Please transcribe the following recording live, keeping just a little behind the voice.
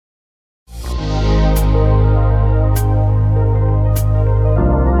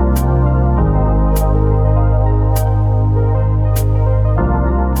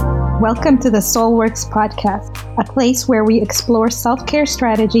Welcome to the Soulworks podcast, a place where we explore self-care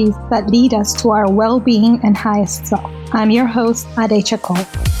strategies that lead us to our well-being and highest self. I'm your host, Ade Chacol.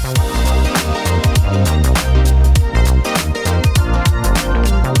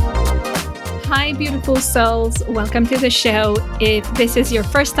 Hi, beautiful souls. Welcome to the show. If this is your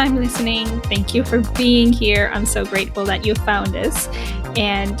first time listening, thank you for being here. I'm so grateful that you found us.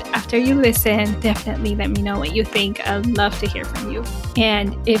 And after you listen, definitely let me know what you think. I'd love to hear from you.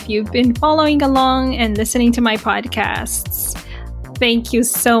 And if you've been following along and listening to my podcasts, thank you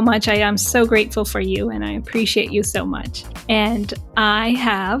so much. I am so grateful for you and I appreciate you so much. And I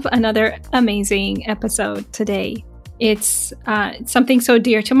have another amazing episode today. It's something so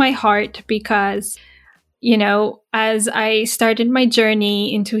dear to my heart because, you know, as I started my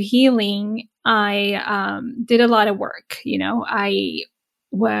journey into healing, I did a lot of work. I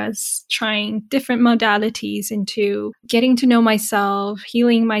was trying different modalities into getting to know myself,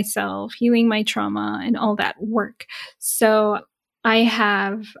 healing my trauma, and all that work. So I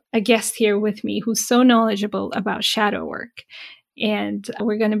have a guest here with me who's so knowledgeable about shadow work. And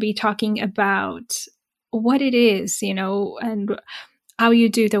we're going to be talking about what it is, and how you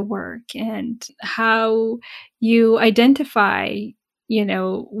do the work and how you identify,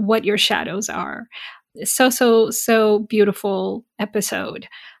 what your shadows are. So beautiful episode.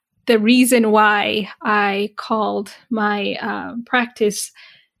 The reason why I called my practice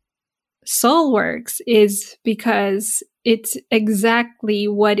Soulworks is because it's exactly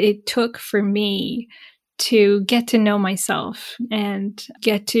what it took for me to get to know myself and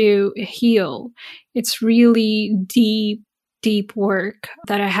get to heal. It's really deep work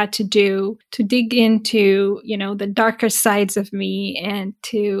that I had to do to dig into, the darker sides of me and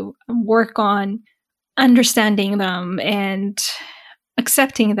to work on understanding them and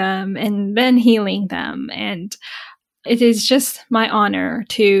accepting them and then healing them. And it is just my honor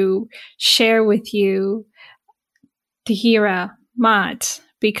to share with you Tahira Maat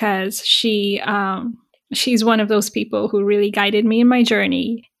because she's one of those people who really guided me in my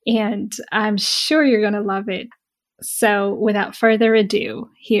journey, and I'm sure you're going to love it. So without further ado,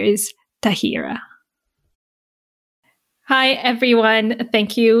 here's Tahira. Hi, everyone.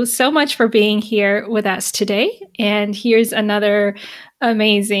 Thank you so much for being here with us today. And here's another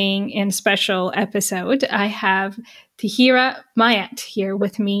amazing and special episode. I have Tahira Maat here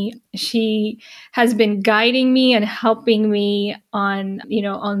with me. She has been guiding me and helping me on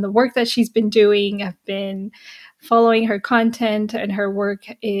the work that she's been doing. I've been following her content, and her work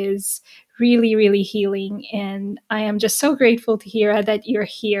is really, really healing. And I am just so grateful, Tahira, that you're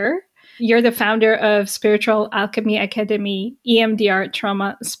here. You're the founder of Spiritual Alchemy Academy, EMDR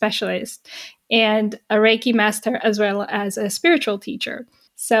trauma specialist, and a Reiki master, as well as a spiritual teacher.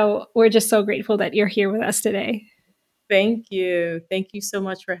 So we're just so grateful that you're here with us today. Thank you. Thank you so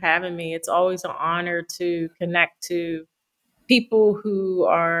much for having me. It's always an honor to connect to people who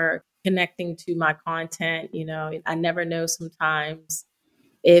are connecting to my content. I never know sometimes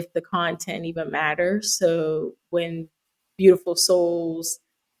if the content even matters. So when beautiful souls,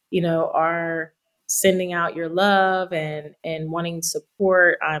 are sending out your love and wanting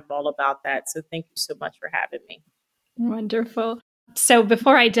support, I'm all about that. So thank you so much for having me. Wonderful. So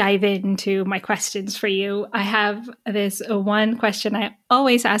before I dive into my questions for you, I have this one question I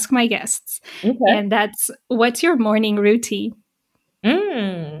always ask my guests. Okay. And that's, what's your morning routine?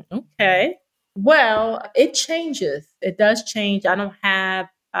 Okay. Well, it changes. It does change. I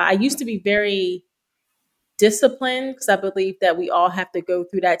used to be very disciplined because I believe that we all have to go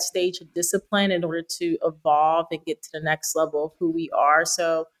through that stage of discipline in order to evolve and get to the next level of who we are.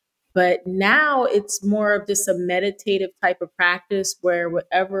 But now it's more of just a meditative type of practice where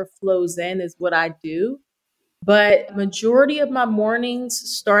whatever flows in is what I do. But majority of my mornings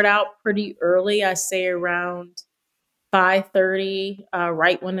start out pretty early. I say around 5:30,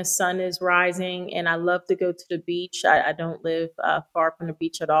 right when the sun is rising. And I love to go to the beach. I don't live far from the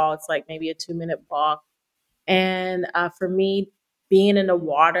beach at all. It's like maybe a 2-minute walk. And for me, being in the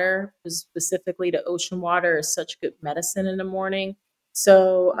water, specifically the ocean water, is such good medicine in the morning.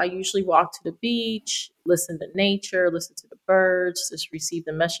 So I usually walk to the beach, listen to nature, listen to the birds, just receive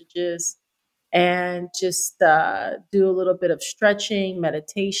the messages, and just do a little bit of stretching,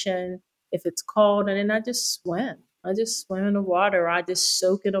 meditation, if it's cold. And then I just swim. I just swim in the water. I just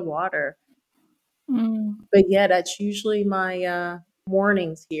soak in the water. But yeah, that's usually my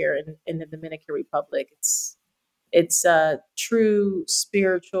mornings here in the Dominican Republic. It's a true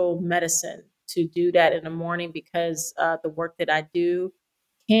spiritual medicine to do that in the morning because the work that I do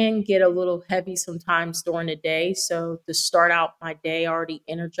can get a little heavy sometimes during the day. So to start out my day already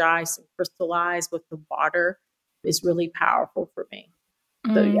energized and crystallized with the water is really powerful for me.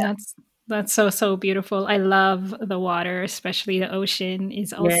 So yeah, That's so beautiful. I love the water, especially the ocean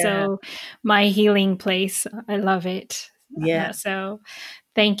is yeah, also my healing place. I love it. yeah, So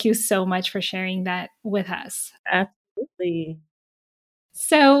thank you so much for sharing that with us. absolutely.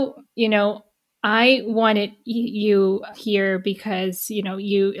 So, I wanted you here because,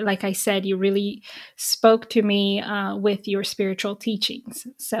 you, like I said, you really spoke to me with your spiritual teachings.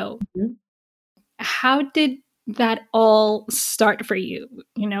 So, Mhm. how did that all start for you?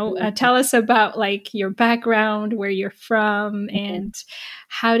 Mhm. Tell us about like your background, where you're from, Mhm. and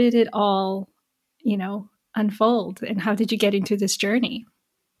how did it all, unfold, and how did you get into this journey?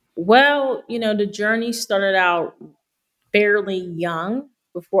 Well, the journey started out fairly young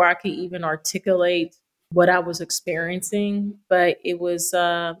before I could even articulate what I was experiencing. But it was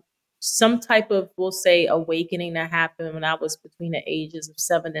some type of, we'll say, awakening that happened when I was between the ages of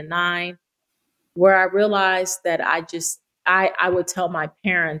 7 and 9, where I realized that I would tell my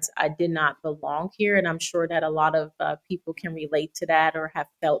parents I did not belong here. And I'm sure that a lot of people can relate to that or have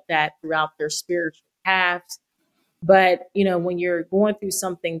felt that throughout their spiritual paths. But, when you're going through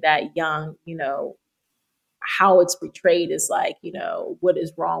something that young, how it's portrayed is like, what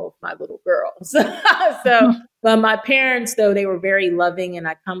is wrong with my little girls? So, but my parents, though, they were very loving, and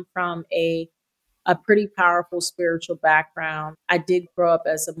I come from a pretty powerful spiritual background. I did grow up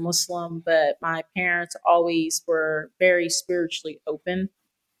as a Muslim, but my parents always were very spiritually open.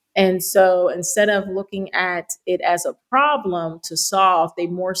 And so instead of looking at it as a problem to solve, they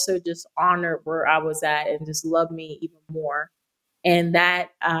more so just honored where I was at and just loved me even more. And that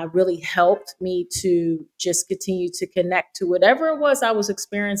really helped me to just continue to connect to whatever it was I was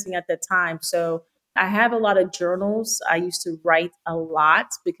experiencing at that time. So I have a lot of journals. I used to write a lot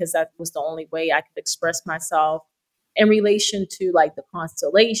because that was the only way I could express myself in relation to like the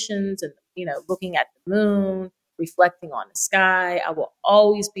constellations and, looking at the moon, reflecting on the sky. I will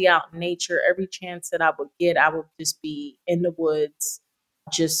always be out in nature. Every chance that I would get, I would just be in the woods,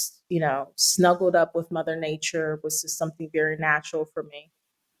 just, snuggled up with Mother Nature was just something very natural for me.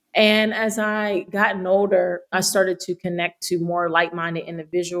 And as I gotten older, I started to connect to more like minded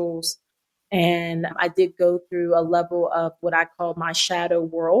individuals. And I did go through a level of what I call my shadow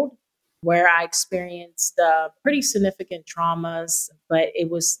world, where I experienced pretty significant traumas, but it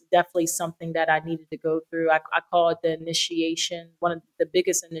was definitely something that I needed to go through. I call it the initiation, one of the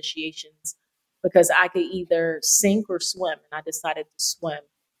biggest initiations, because I could either sink or swim. And I decided to swim.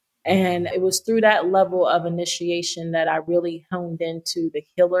 And it was through that level of initiation that I really honed into the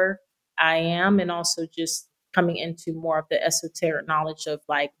healer I am, and also just coming into more of the esoteric knowledge of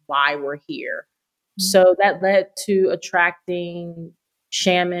like why we're here. So that led to attracting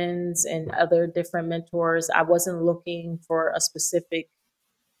shamans and other different mentors. I wasn't looking for a specific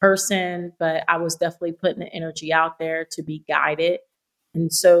person, but I was definitely putting the energy out there to be guided.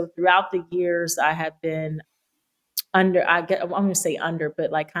 And so throughout the years, I have been I'm gonna say under, but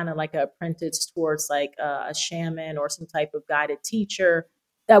like kind of like an apprentice towards like a shaman or some type of guided teacher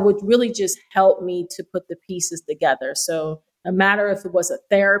that would really just help me to put the pieces together. So no matter if it was a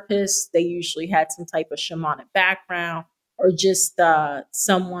therapist, they usually had some type of shamanic background, or just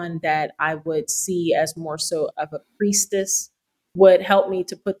someone that I would see as more so of a priestess would help me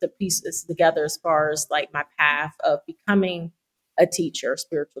to put the pieces together as far as like my path of becoming a teacher, a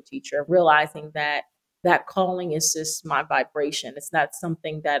spiritual teacher, realizing that that calling is just my vibration. It's not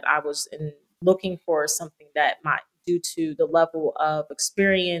something that I was looking for, something that might, due to the level of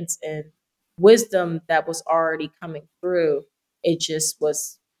experience and wisdom that was already coming through, it just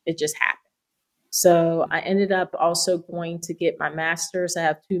happened. So I ended up also going to get my master's. I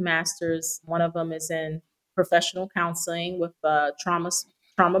have two masters. One of them is in professional counseling with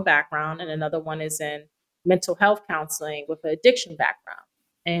trauma background, and another one is in mental health counseling with an addiction background.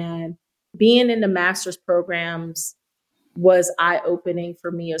 And being in the master's programs was eye opening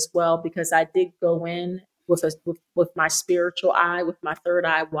for me as well, because I did go in with my spiritual eye, with my third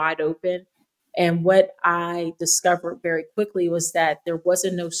eye wide open. And what I discovered very quickly was that there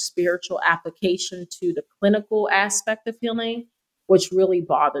wasn't no spiritual application to the clinical aspect of healing, which really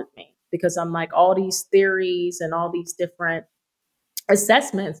bothered me, because I'm like, all these theories and all these different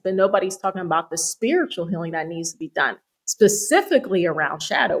assessments, but nobody's talking about the spiritual healing that needs to be done specifically around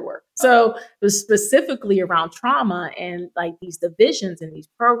shadow work. So specifically around trauma and like these divisions and these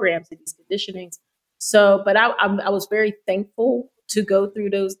programs and these conditionings. So, but I was very thankful to go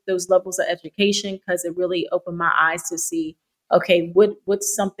through those levels of education, because it really opened my eyes to see, okay,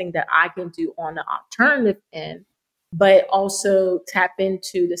 what's something that I can do on the alternative end, but also tap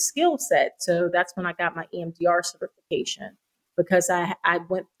into the skill set. So that's when I got my EMDR certification, because I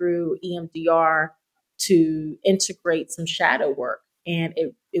went through EMDR to integrate some shadow work. And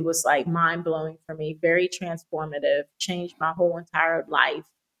it was like mind blowing for me, very transformative, changed my whole entire life.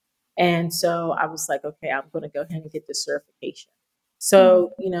 And so I was like, okay, I'm going to go ahead and get this certification. Mm.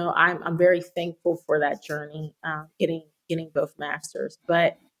 So, I'm very thankful for that journey, getting both masters.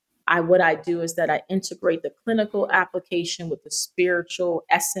 But what I do is that I integrate the clinical application with the spiritual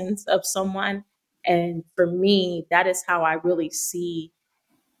essence of someone. And for me, that is how I really see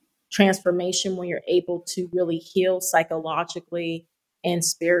transformation, when you're able to really heal psychologically and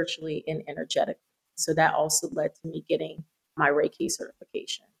spiritually and energetically. So that also led to me getting my Reiki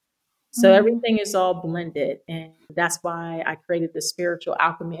certification. So Mm. everything is all blended. And that's why I created the Spiritual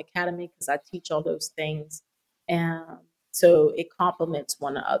Alchemy Academy, because I teach all those things. And so it complements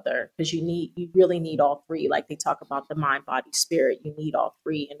one another, because you really need all three. Like they talk about the mind, body, spirit, you need all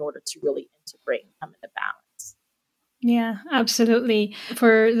three in order to really integrate and come into balance. Yeah, absolutely.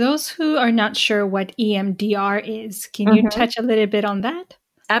 For those who are not sure what EMDR is, can you touch a little bit on that?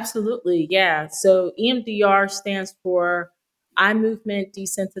 Absolutely. Yeah. So EMDR stands for eye movement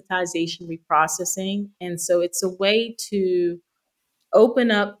desensitization reprocessing. And so it's a way to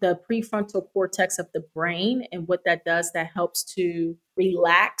open up the prefrontal cortex of the brain. And what that does, that helps to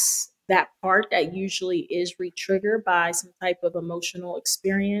relax that part that usually is re-triggered by some type of emotional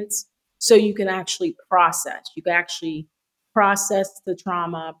experience. So you can actually process. You can actually process the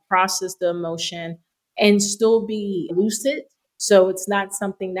trauma, process the emotion, and still be lucid. So it's not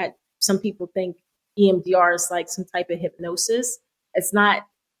something that some people think EMDR is like some type of hypnosis. It's not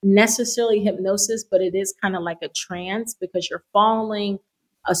necessarily hypnosis, but it is kind of like a trance, because you're following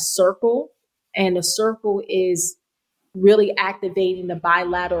a circle, and a circle is really activating the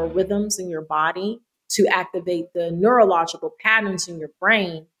bilateral rhythms in your body to activate the neurological patterns in your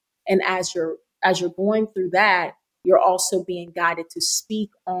brain. And as you're going through that, you're also being guided to speak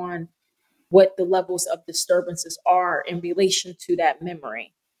on what the levels of disturbances are in relation to that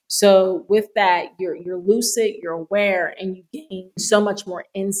memory. So with that, you're lucid, you're aware, and you gain so much more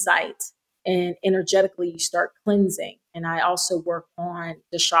insight. And energetically, you start cleansing. And I also work on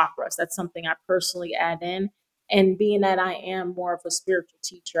the chakras. That's something I personally add in. And being that I am more of a spiritual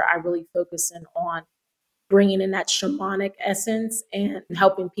teacher, I really focus in on bringing in that shamanic essence and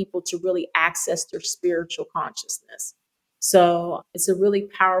helping people to really access their spiritual consciousness. So it's a really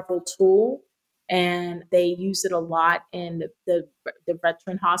powerful tool, and they use it a lot in the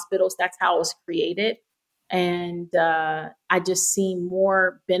veteran hospitals. That's how it was created. And I just see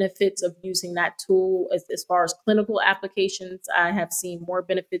more benefits of using that tool as far as clinical applications. I have seen more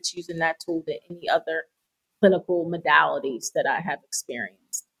benefits using that tool than any other clinical modalities that I have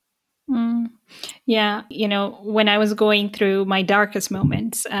experienced. Mm. Yeah, when I was going through my darkest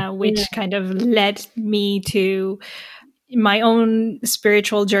moments, which kind of led me to my own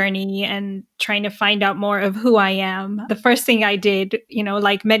spiritual journey and trying to find out more of who I am, the first thing I did,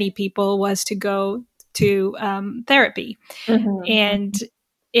 like many people, was to go to therapy. Mhm. And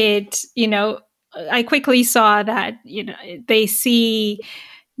it, I quickly saw that, they see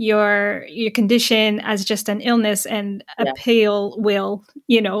your condition as just an illness, and a Yeah. pill will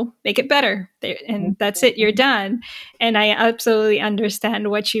make it better. And that's it, you're Mhm. done. And I absolutely understand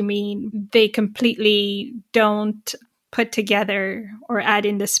what you mean. They completely don't put together or add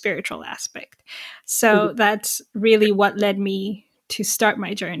in the spiritual aspect. So that's really what led me to start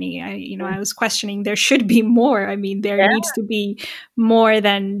my journey. I was questioning, there should be more. I mean, there Yeah, needs to be more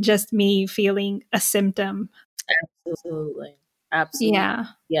than just me feeling a symptom. absolutely. Absolutely. Yeah.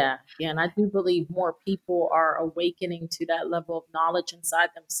 Yeah. Yeah. And I do believe more people are awakening to that level of knowledge inside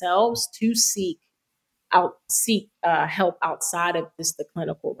themselves to seek help outside of just the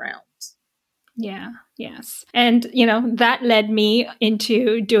clinical realms. Yeah, yes. And, that led me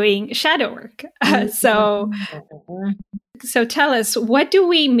into doing shadow work. so, Mhm. so tell us, what do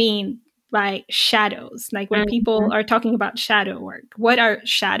we mean by shadows? Like when people Mhm. are talking about shadow work, what are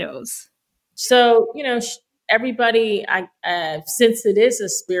shadows? So, everybody, since it is a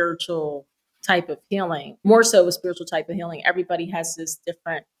spiritual type of healing, more so a spiritual type of healing, everybody has this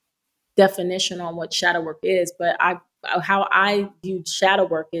different definition on what shadow work is. But how I view shadow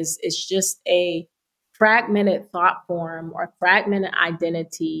work is it's just a fragmented thought form or fragmented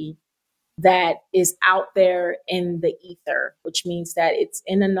identity that is out there in the ether, which means that it's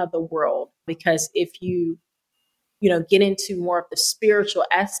in another world. Because if you get into more of the spiritual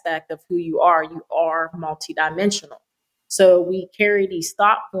aspect of who you are multidimensional. So we carry these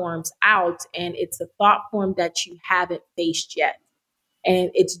thought forms out, and it's a thought form that you haven't faced yet.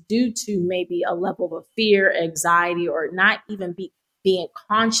 And it's due to maybe a level of fear, anxiety, or not even being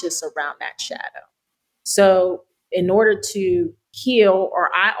conscious around that shadow. So, in order to heal,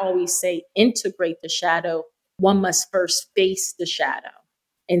 or I always say integrate the shadow, one must first face the shadow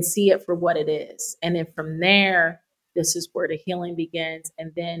and see it for what it is. And then from there, this is where the healing begins.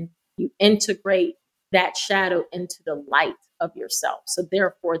 And then you integrate that shadow into the light of yourself. So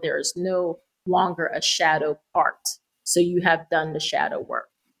therefore, there is no longer a shadow part. So you have done the shadow work.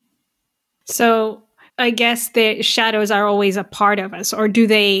 So I guess the shadows are always a part of us, or do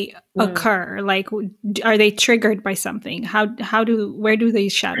they occur? Like, are they triggered by something? Where do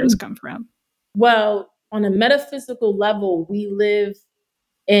these shadows come from? Well, on a metaphysical level, we live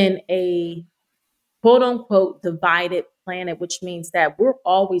in a quote unquote divided planet, which means that we're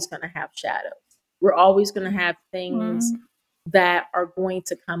always going to have shadows. We're always going to have things that are going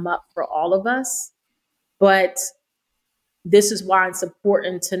to come up for all of us. But this is why it's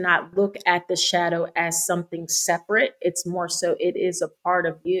important to not look at the shadow as something separate. It's more so it is a part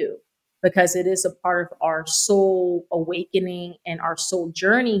of you, because it is a part of our soul awakening and our soul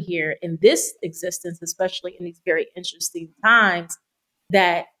journey here in this existence, especially in these very interesting times,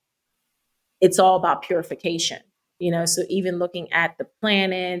 that it's all about purification. So even looking at the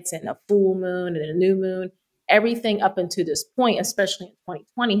planets and a full moon and a new moon, everything up until this point, especially in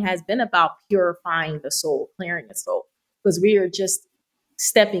 2020, has been about purifying the soul, clearing the soul, because we are just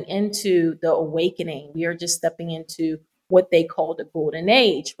stepping into the awakening. We are just stepping into what they call the golden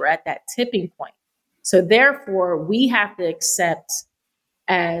age. We're at that tipping point. So therefore, we have to accept,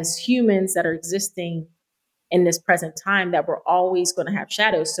 as humans that are existing in this present time, that we're always going to have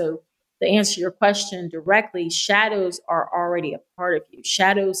shadows. So to answer your question directly, shadows are already a part of you.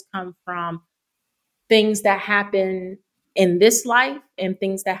 Shadows come from things that happen in this life and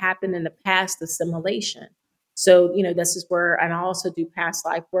things that happen in the past assimilation. So, this is where, and I also do past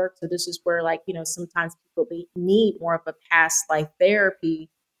life work. So this is where, sometimes people need more of a past life therapy,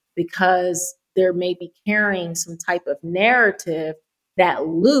 because there may be carrying some type of narrative that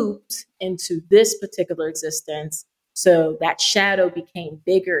looped into this particular existence. So that shadow became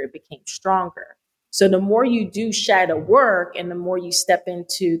bigger, it became stronger. So the more you do shadow work and the more you step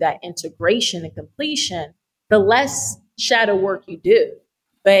into that integration and completion, the less shadow work you do.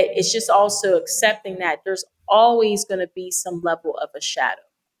 But it's just also accepting that there's always going to be some level of a shadow.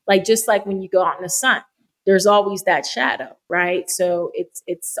 Just like when you go out in the sun, there's always that shadow, right? So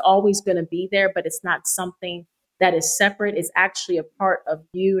it's always going to be there, but it's not something that is separate. It's actually a part of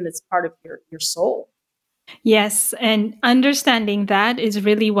you, and it's part of your soul. Yes. And understanding that is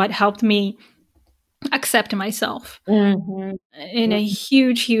really what helped me accept myself in a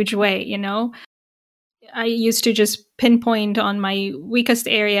huge, huge way. I used to just pinpoint on my weakest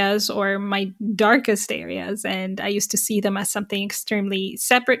areas or my darkest areas, and I used to see them as something extremely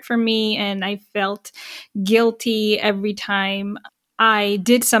separate from me. And I felt guilty every time I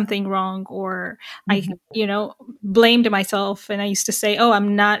did something wrong, or I, blamed myself. And I used to say, oh,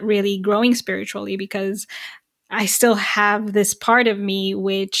 I'm not really growing spiritually because I still have this part of me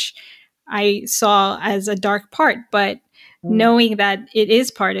which I saw as a dark part. But knowing that it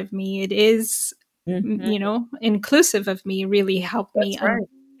is part of me, it is, inclusive of me, really helped me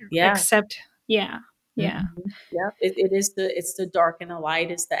accept. Yeah. Yeah. Yeah. It's the dark and the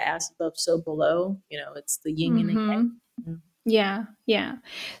light. It's the as above, so below. It's the yin and the yang. Yeah. Yeah.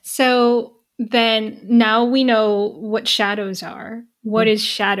 So then now we know what shadows are. What is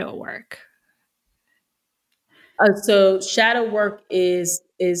shadow work? So shadow work is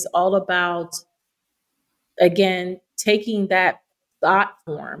all about, again, taking that thought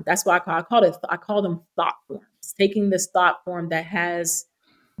form. That's why I call them thought forms. Taking this thought form that has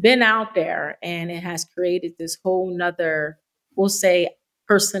been out there and it has created this whole nother, we'll say,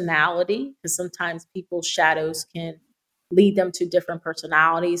 personality, because sometimes people's shadows can lead them to different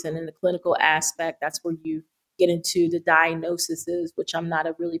personalities. And in the clinical aspect, that's where you get into the diagnoses, which I'm not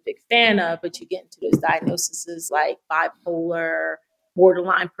a really big fan of, but you get into those diagnoses like bipolar,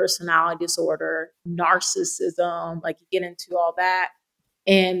 borderline personality disorder, narcissism, like you get into all that.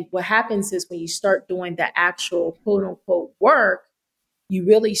 And what happens is when you start doing the actual quote unquote work, you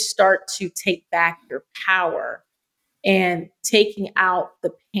really start to take back your power and taking out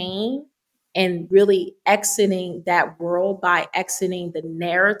the pain and really exiting that world by exiting the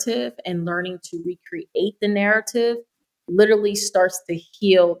narrative and learning to recreate the narrative literally starts to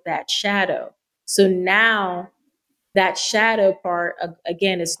heal that shadow. So now that shadow part,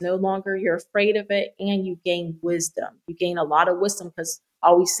 again, is no longer you're afraid of it, and you gain wisdom. You gain a lot of wisdom, because I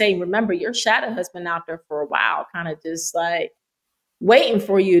always say, remember, your shadow has been out there for a while, kind of just like waiting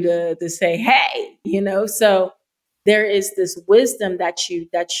for you to say, hey, so there is this wisdom that you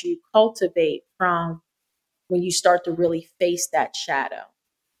cultivate from when you start to really face that shadow.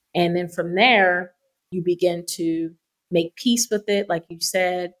 And then from there, you begin to make peace with it, like you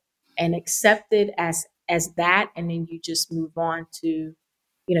said, and accept it as as that, and then you just move on to,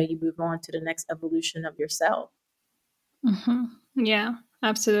 you move on to the next evolution of yourself. Hmm. Yeah,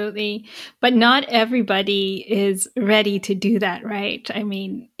 absolutely. But not everybody is ready to do that, right? I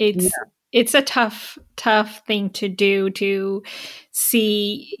mean, Yeah. it's a tough thing to do, to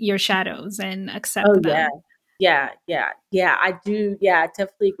see your shadows and Oh accept yeah. them. Yeah, I do. Yeah, I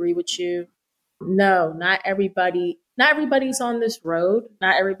definitely agree with you. No, not everybody's on this road.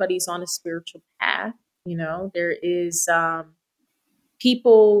 Not everybody's on a spiritual path. There is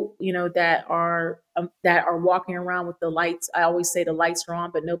people, that are walking around with the lights. I always say the lights are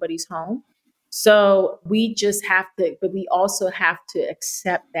on, but nobody's home. So we just have to, but we also have to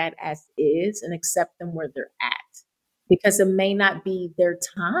accept that as is and accept them where they're at, because it may not be their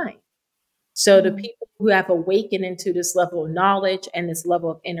time. So the Mm. people who have awakened into this level of knowledge and this level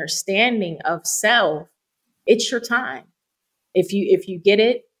of understanding of self, it's your time. If you get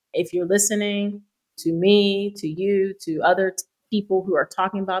it, if you're listening to me, to you, to other people who are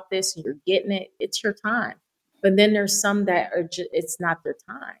talking about this and you're getting it, it's your time. But then there's some that are it's not their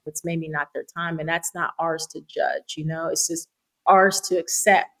time. It's maybe not their time, and that's not ours to judge. It's just ours to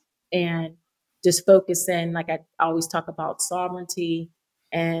accept and just focus in. Like I always talk about sovereignty,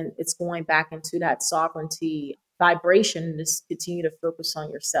 and it's going back into that sovereignty vibration and just continue to focus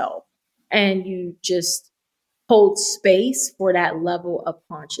on yourself. And you just hold space for that level of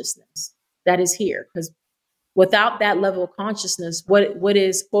consciousness that is here. Because without that level of consciousness, what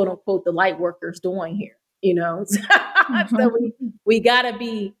is quote unquote the light workers doing here? So Mhm. we gotta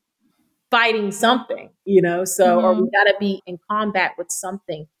be fighting something, or we Mhm. gotta be in combat with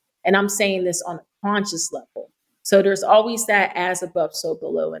something. And I'm saying this on a conscious level. So there's always that as above, so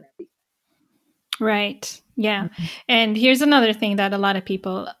below, and everything. Right. Yeah. Mhm. And here's another thing that a lot of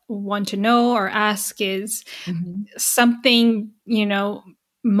people want to know or ask is Mhm. something,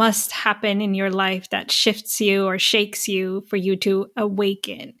 must happen in your life that shifts you or shakes you for you to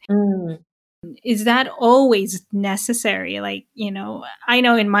awaken. Mm. Is that always necessary? Like, I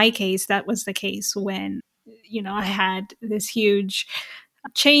know in my case, that was the case when, I had this huge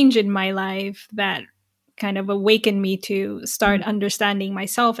change in my life that kind of awakened me to start understanding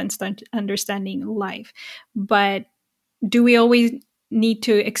myself and start understanding life. But do we always need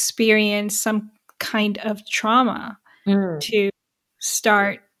to experience some kind of trauma Mm. to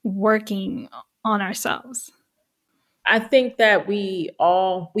start working on ourselves? I think that we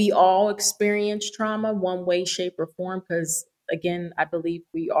all experience trauma one way, shape, or form. Because again, I believe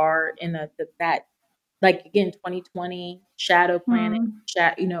we are in that, like, again, 2020 shadow planet,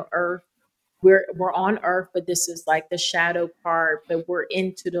 Mm. Earth. We're on Earth, but this is like the shadow part. But we're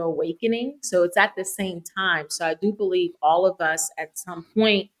into the awakening, so it's at the same time. So I do believe all of us at some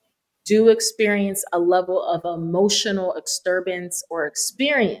point do experience a level of emotional disturbance or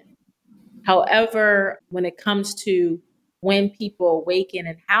experience. However, when it comes to when people awaken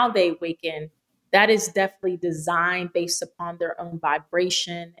and how they awaken, that is definitely designed based upon their own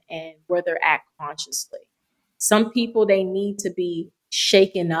vibration and where they're at consciously. Some people, they need to be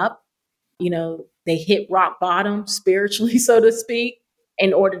shaken up, they hit rock bottom spiritually, so to speak,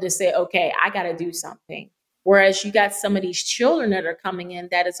 in order to say, okay, I got to do something. Whereas you got some of these children that are coming in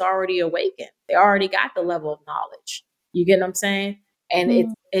that is already awakened. They already got the level of knowledge. You get what I'm saying? And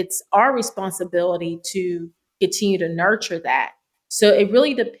Mm. it's our responsibility to continue to nurture that. So it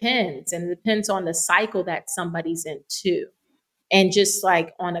really depends, and it depends on the cycle that somebody's in too. And just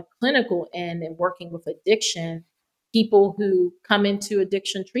like on a clinical end and working with addiction, people who come into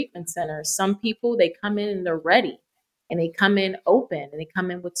addiction treatment centers, some people, they come in and they're ready, and they come in open, and they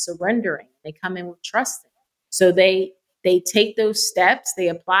come in with surrendering, they come in with trusting. So they take those steps, they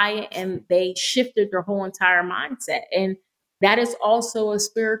apply it, and they shifted their whole entire mindset. And that is also a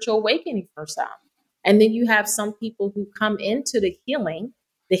spiritual awakening for some. And then you have some people who come into the healing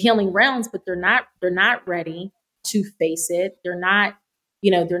realms, but they're not ready to face it. They're not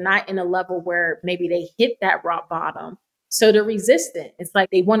in a level where maybe they hit that rock bottom. So they're resistant. It's like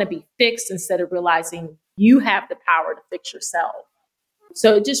they want to be fixed instead of realizing you have the power to fix yourself.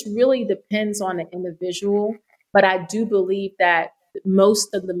 So it just really depends on the individual. But I do believe that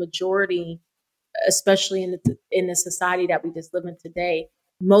most of the majority, especially in the society that we just live in today,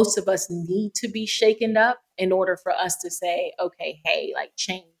 most of us need to be shaken up in order for us to say, okay, hey, like,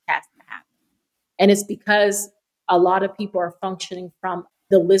 change has to happen. And it's because a lot of people are functioning from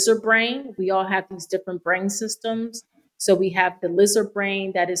the lizard brain. We all have these different brain systems. So we have the lizard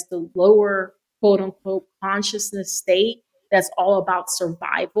brain, that is the lower, quote unquote, consciousness state, that's all about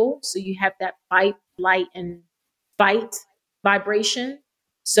survival. So you have that fight, flight, and fight vibration.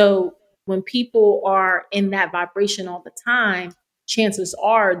 So when people are in that vibration all the time, chances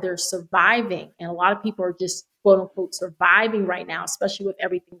are they're surviving. And a lot of people are just quote unquote surviving right now, especially with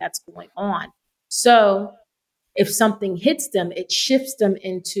everything that's going on. So if something hits them, it shifts them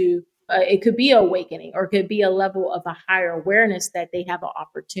into it could be an awakening, or it could be a level of a higher awareness that they have an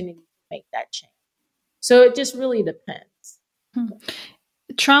opportunity to make that change. So it just really depends. Hmm.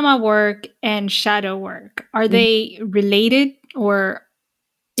 Trauma work and shadow work, are Mhm. they related, or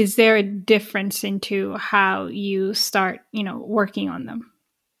is there a difference into how you start, working on them?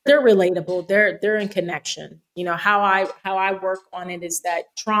 They're relatable. They're in connection. How I work on it is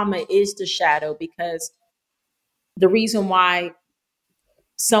that trauma is the shadow, because the reason why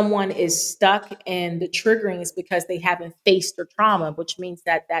someone is stuck and the triggering is because they haven't faced their trauma, which means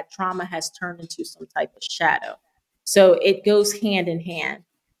that that trauma has turned into some type of shadow. So it goes hand in hand.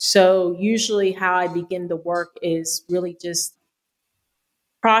 So usually how I begin the work is really just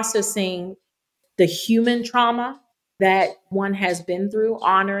processing the human trauma that one has been through,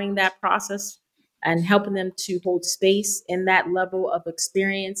 honoring that process and helping them to hold space in that level of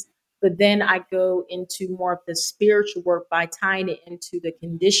experience. But then I go into more of the spiritual work by tying it into the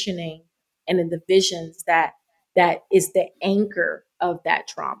conditioning and in the visions that is the anchor of that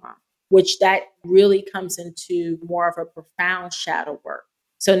trauma, which that really comes into more of a profound shadow work.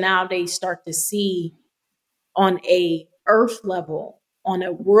 So now they start to see on a earth level, on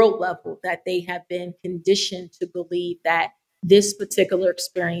a world level, that they have been conditioned to believe that this particular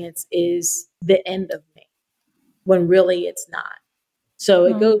experience is the end of me, when really it's not. So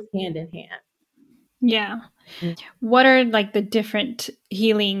it Mm, goes hand in hand. yeah. What are like the different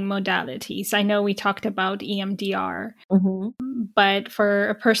healing modalities? I know we talked about EMDR, Mm-hmm. but for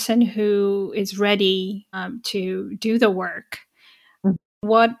a person who is ready to do the work,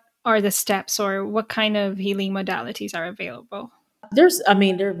 what are the steps, or what kind of healing modalities are available? There's so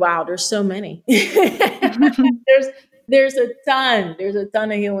many. There's a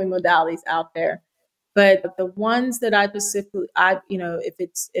ton of healing modalities out there. But the ones that I specifically, if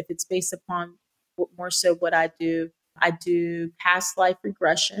it's based upon more so what I do past life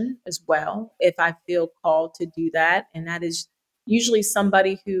regression as well, if I feel called to do that. And that is usually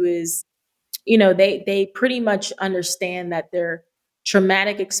somebody who is, they pretty much understand that their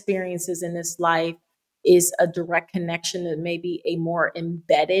traumatic experiences in this life is a direct connection to maybe a more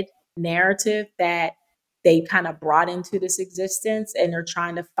embedded narrative that they kind of brought into this existence, and they're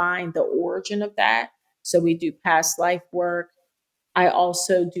trying to find the origin of that. So we do past life work. I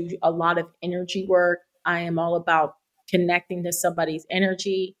also do a lot of energy work. I am all about connecting to somebody's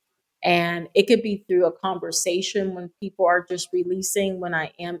energy. And it could be through a conversation when people are just releasing, when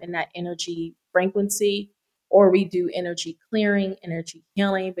I am in that energy frequency, or we do energy clearing, energy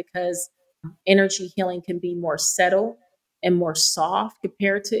healing, because energy healing can be more settled and more soft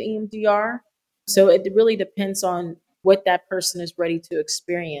compared to EMDR. So it really depends on what that person is ready to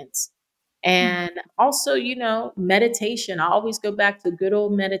experience. And also, meditation. I always go back to good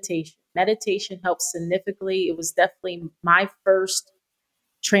old meditation. Meditation helps significantly. It was definitely my first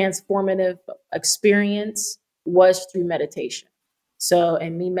transformative experience was through meditation. So,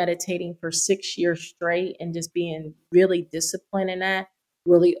 and me meditating for 6 years straight and just being really disciplined in that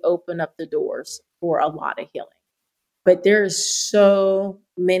really opened up the doors for a lot of healing. But there's so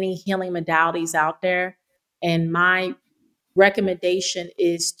many healing modalities out there. And my recommendation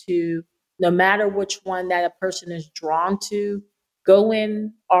is to, no matter which one that a person is drawn to, go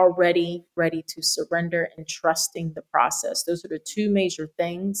in already ready to surrender and trusting the process. Those are the two major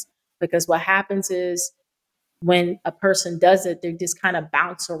things, because what happens is when a person does it, they just kind of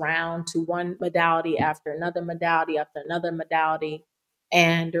bounce around to one modality after another modality after another modality,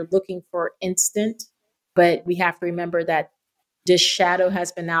 and they're looking for instant. But we have to remember that this shadow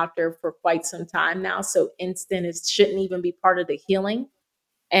has been out there for quite some time now. So instant is shouldn't even be part of the healing.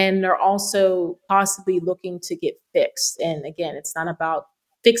 And they're also possibly looking to get fixed. And again, it's not about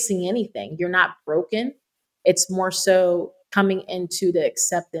fixing anything. You're not broken. It's more so coming into the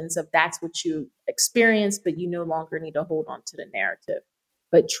acceptance of that's what you experienced, but you no longer need to hold on to the narrative.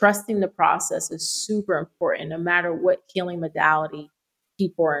 But trusting the process is super important, no matter what healing modality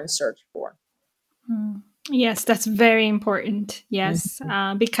people are in search for. Mm. Yes, that's very important. Yes,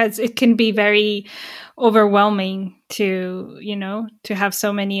 Mhm. because it can be very overwhelming to have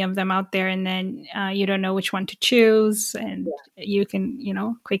so many of them out there, and then you don't know which one to choose, and Yeah, you can,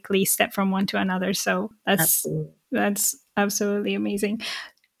 quickly step from one to another. So absolutely. that's absolutely amazing.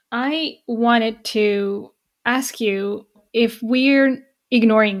 I wanted to ask you, if we're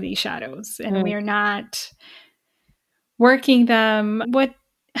ignoring these shadows and Mm, we're not working them, what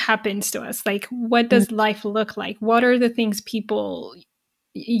happens to us? Like, what mm, does life look like? What are the things people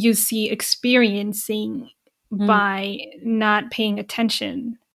you see experiencing Mm. by not paying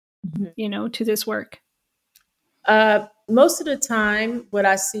attention, Mhm. to this work? Most of the time, what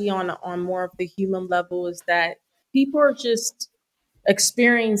I see on more of the human level is that people are just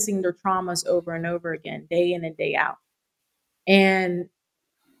experiencing their traumas over and over again, day in and day out, and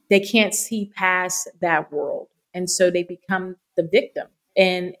they can't see past that world, and so they become the victim.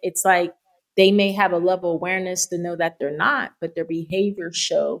 And it's like they may have a level of awareness to know that they're not, but their behaviors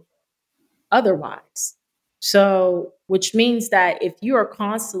show otherwise. So, which means that if you are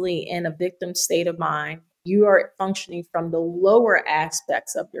constantly in a victim state of mind, you are functioning from the lower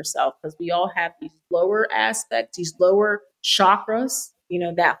aspects of yourself, because we all have these lower aspects, these lower chakras,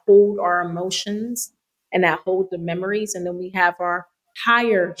 that hold our emotions and that hold the memories. And then we have our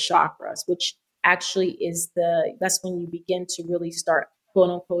higher chakras, which actually that's when you begin to really start quote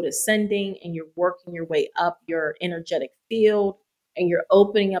unquote ascending, and you're working your way up your energetic field, and you're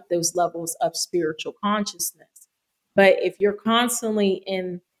opening up those levels of spiritual consciousness. But if you're constantly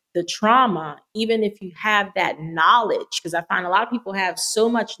in the trauma, even if you have that knowledge, because I find a lot of people have so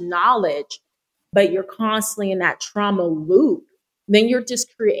much knowledge, but you're constantly in that trauma loop, then you're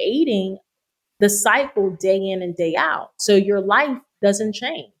just creating the cycle day in and day out. So your life doesn't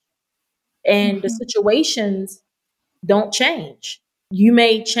change, and the Mhm. situations don't change. You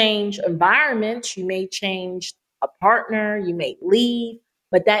may change environments, you may change a partner, you may leave,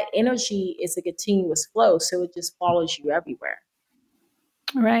 but that energy is a continuous flow. So it just follows you everywhere.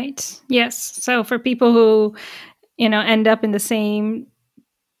 Right. Yes. So for people who, end up in the same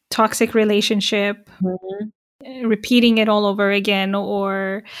toxic relationship, Mhm. repeating it all over again,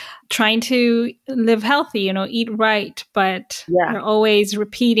 or trying to live healthy, eat right, but Yeah, they're always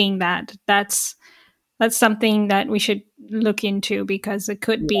repeating that. That's something that we should look into, because it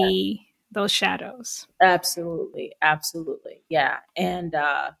could yeah, be those shadows. absolutely. Absolutely. Yeah. And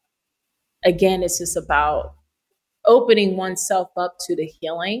again, it's just about opening oneself up to the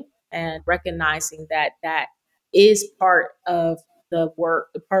healing and recognizing that that is part of the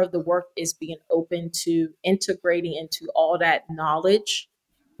work. The part of the work is being open to integrating into all that knowledge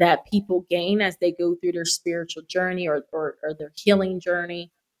that people gain as they go through their spiritual journey, or their healing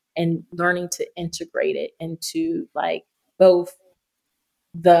journey, and learning to integrate it into like both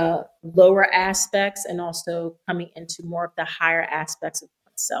the lower aspects and also coming into more of the higher aspects of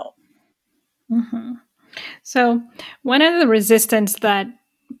oneself. Hmm. So one of the resistance that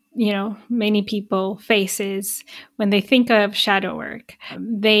many people face is when they think of shadow work,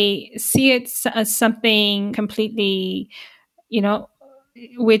 they see it as something completely, you know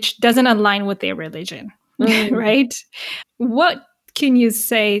which doesn't align with their religion. Mm. Right? What can you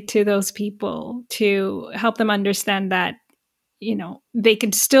say to those people to help them understand that they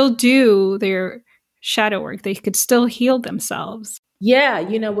could still do their shadow work, they could still heal themselves? Yeah,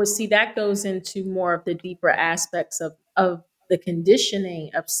 well, see, that goes into more of the deeper aspects of the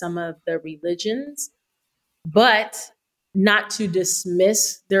conditioning of some of the religions, but not to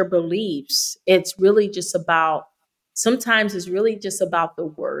dismiss their beliefs. It's really just about, sometimes it's really just about the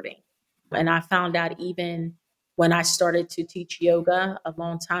wording. And I found out even when I started to teach yoga a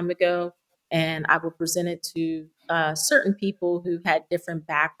long time ago, and I would present it to certain people who had different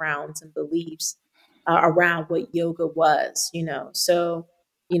backgrounds and beliefs around what yoga was, So,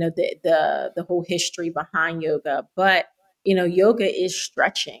 the whole history behind yoga, but yoga is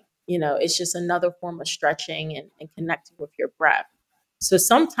stretching. It's just another form of stretching and connecting with your breath. So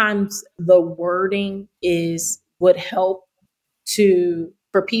sometimes the wording is would help to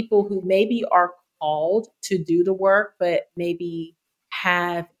for people who maybe are called to do the work, but maybe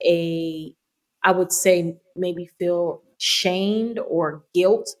have I would say maybe feel shamed or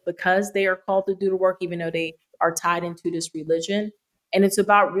guilt because they are called to do the work, even though they are tied into this religion. And it's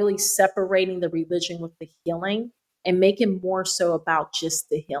about really separating the religion with the healing and making more so about just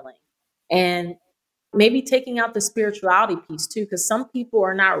the healing. And maybe taking out the spirituality piece too, because some people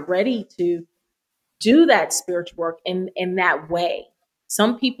are not ready to do that spiritual work in that way.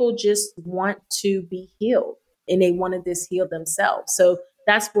 Some people just want to be healed, and they want to just heal themselves. So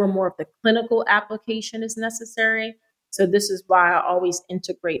that's where more of the clinical application is necessary. So this is why I always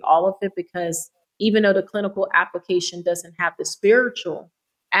integrate all of it, because even though the clinical application doesn't have the spiritual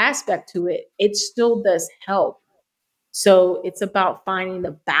aspect to it, it still does help. So it's about finding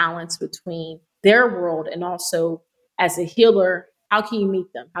the balance between their world and also, as a healer, how can you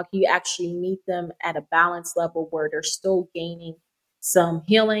meet them? How can you actually meet them at a balance level where they're still gaining some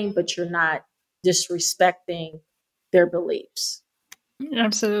healing, but you're not disrespecting their beliefs?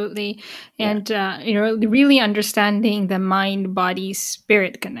 Absolutely. Yeah. And really understanding the mind body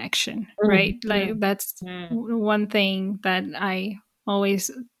spirit connection, right? Mhm. Like that's Mhm. one thing that I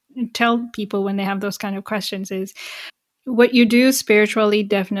always tell people when they have those kind of questions is what you do spiritually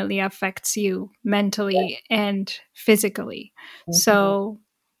definitely affects you mentally and physically. Mhm. So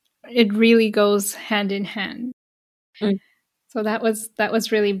it really goes hand in hand. Mm. So that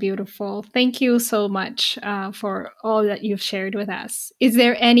was really beautiful. Thank you so much for all that you've shared with us. Is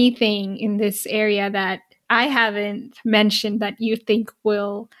there anything in this area that I haven't mentioned that you think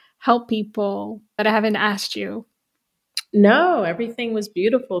will help people that I haven't asked you? No, everything was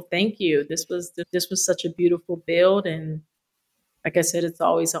beautiful. Thank you. This was such a beautiful build, and like I said, it's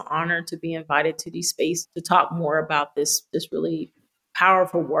always an honor to be invited to these spaces to talk more about this really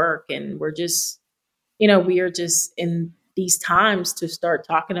powerful work. And we're just, we are just in these times to start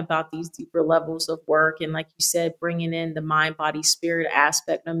talking about these deeper levels of work. And like you said, bringing in the mind, body, spirit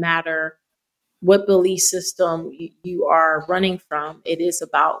aspect, no matter what belief system you are running from, it is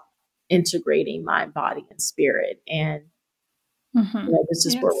about integrating mind, body, and spirit. And Hmm. this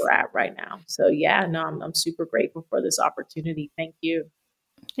is where Yes. we're at right now. So yeah, no, I'm super grateful for this opportunity. Thank you.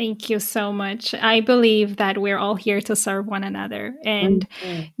 Thank you so much. I believe that we're all here to serve one another, and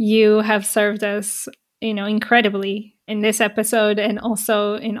Mhm. you have served us, incredibly in this episode and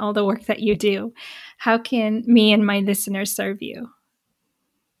also in all the work that you do. How can me and my listeners serve you?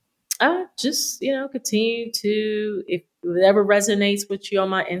 Just continue to, if whatever resonates with you, on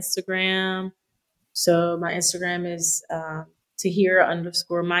my Instagram. So my Instagram is Tahira_Maat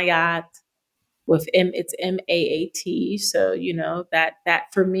with it's MAAT. So that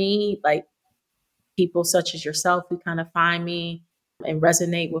for me, like people such as yourself who kind of find me and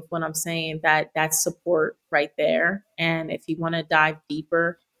resonate with what I'm saying, that's support right there. And if you want to dive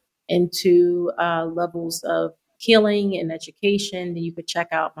deeper into levels of healing and education, then you could check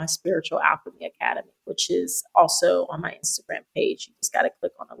out my Spiritual Alchemy Academy, which is also on my Instagram page. You just got to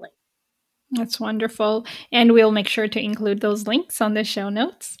click on a link. That's wonderful. And we'll make sure to include those links on the show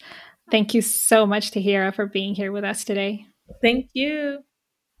notes. Thank you so much, Tahira, for being here with us today. Thank you.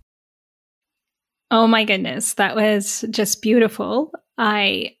 Oh my goodness, that was just beautiful.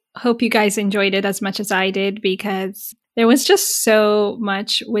 I hope you guys enjoyed it as much as I did, because there was just so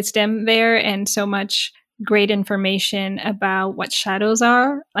much wisdom there and so much great information about what shadows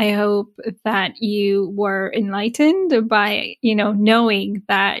are. I hope that you were enlightened by, knowing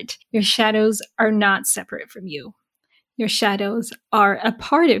that your shadows are not separate from you. Your shadows are a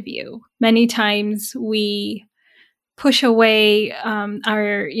part of you. Many times we push away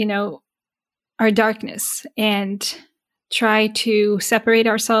our darkness and try to separate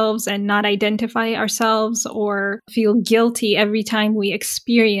ourselves and not identify ourselves, or feel guilty every time we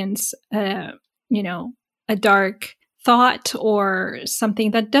experience a dark thought or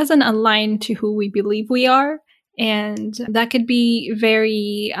something that doesn't align to who we believe we are. And that could be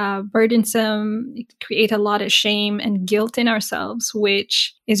very burdensome. It could create a lot of shame and guilt in ourselves,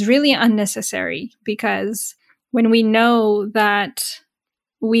 which is really unnecessary, because when we know that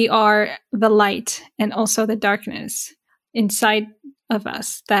we are the light and also the darkness inside of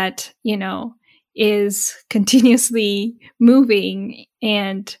us that, is continuously moving,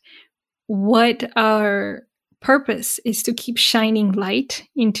 and what our purpose is to keep shining light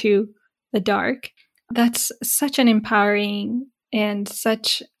into the dark. That's such an empowering and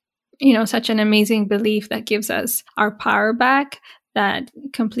such an amazing belief that gives us our power back, that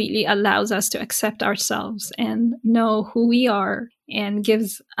completely allows us to accept ourselves and know who we are, and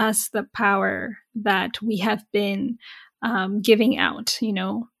gives us the power that we have been giving out.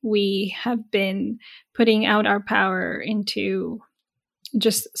 We have been putting out our power into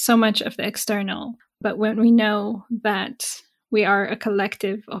just so much of the external. But when we know that we are a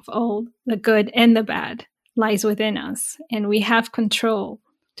collective of all the good and the bad lies within us, and we have control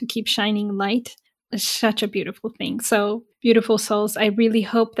to keep shining light, is such a beautiful thing. So, beautiful souls, I really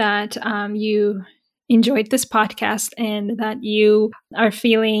hope that you enjoyed this podcast, and that you are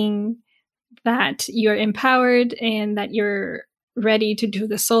feeling that you're empowered and that you're ready to do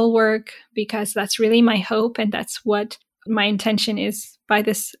the soul work, because that's really my hope, and that's what my intention is by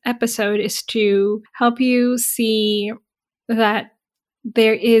this episode, is to help you see that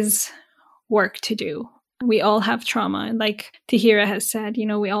there is work to do. We all have trauma. Like Tahira has said,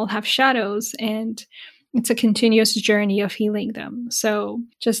 we all have shadows, and it's a continuous journey of healing them. So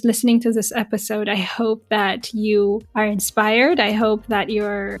just listening to this episode, I hope that you are inspired. I hope that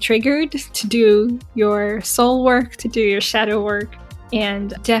you're triggered to do your soul work, to do your shadow work.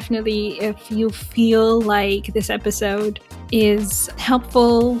 And definitely, if you feel like this episode is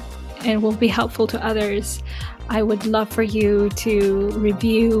helpful and will be helpful to others, I would love for you to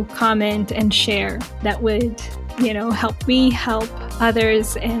review, comment, and share. That would, help me help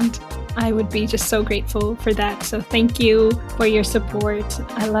others, and I would be just so grateful for that. So thank you for your support.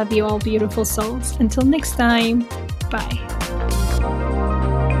 I love you all, beautiful souls. Until next time, bye.